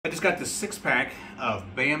I just got this 6-pack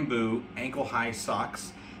of bamboo ankle-high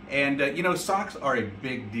socks, and you know, socks are a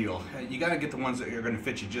big deal. You got to get the ones that are going to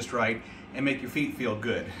fit you just right and make your feet feel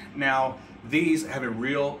good. Now, these have a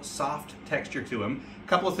real soft texture to them. A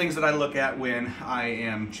couple of things that I look at when I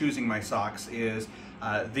am choosing my socks is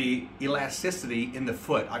the elasticity in the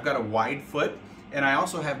foot. I've got a wide foot, and I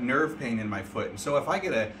also have nerve pain in my foot. And so if I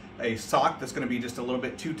get a sock that's going to be just a little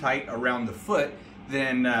bit too tight around the foot,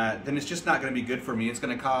 then it's just not going to be good for me. It's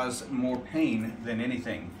going to cause more pain than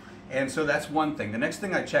anything. And so that's one thing. The next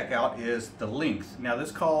thing I check out is the length. Now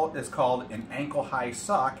this is called an ankle-high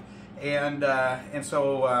sock, and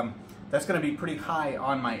so that's going to be pretty high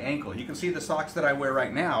on my ankle. You can see the socks that I wear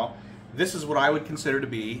right now. This is what I would consider to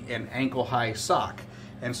be an ankle-high sock.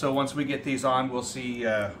 And so once we get these on, we'll see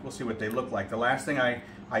what they look like. The last thing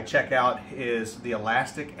I check out is the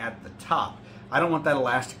elastic at the top. I don't want that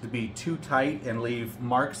elastic to be too tight and leave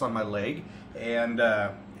marks on my leg, and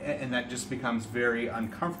that just becomes very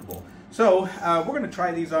uncomfortable. So we're going to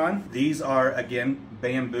try these on. These are, again,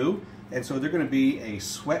 bamboo, and so they're going to be a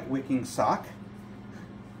sweat wicking sock.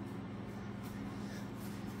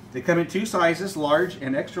 They come in two sizes, large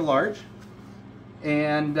and extra large,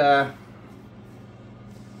 and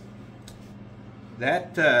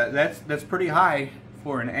that's pretty high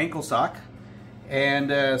for an ankle sock.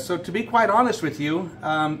 And so to be quite honest with you,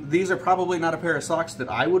 these are probably not a pair of socks that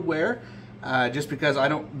I would wear, just because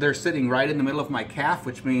they're sitting right in the middle of my calf,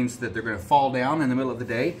 which means that they're going to fall down in the middle of the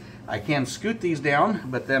day. I can scoot these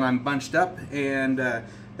down, but then I'm bunched up, and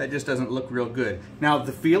that just doesn't look real good. Now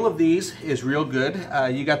the feel of these is real good.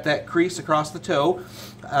 You got that crease across the toe.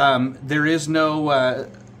 There is no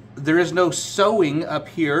sewing up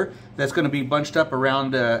here that's going to be bunched up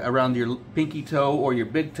around your pinky toe or your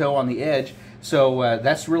big toe on the edge. So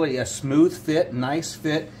that's really a smooth fit, nice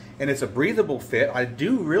fit, and it's a breathable fit. I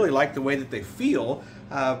do really like the way that they feel,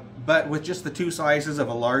 but with just the two sizes of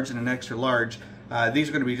a large and an extra large, these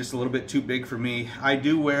are going to be just a little bit too big for me. I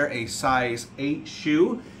do wear a size 8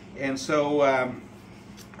 shoe, and so I'm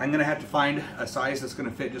going to have to find a size that's going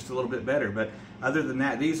to fit just a little bit better. But other than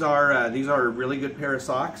that, these are a really good pair of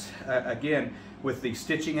socks. Again, with the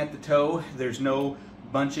stitching at the toe, there's no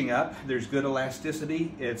bunching up. There's good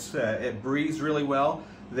elasticity. It breathes really well.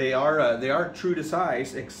 They are true to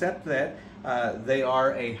size, except that they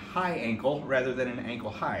are a high ankle rather than an ankle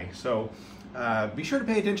high. So be sure to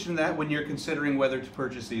pay attention to that when you're considering whether to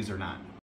purchase these or not.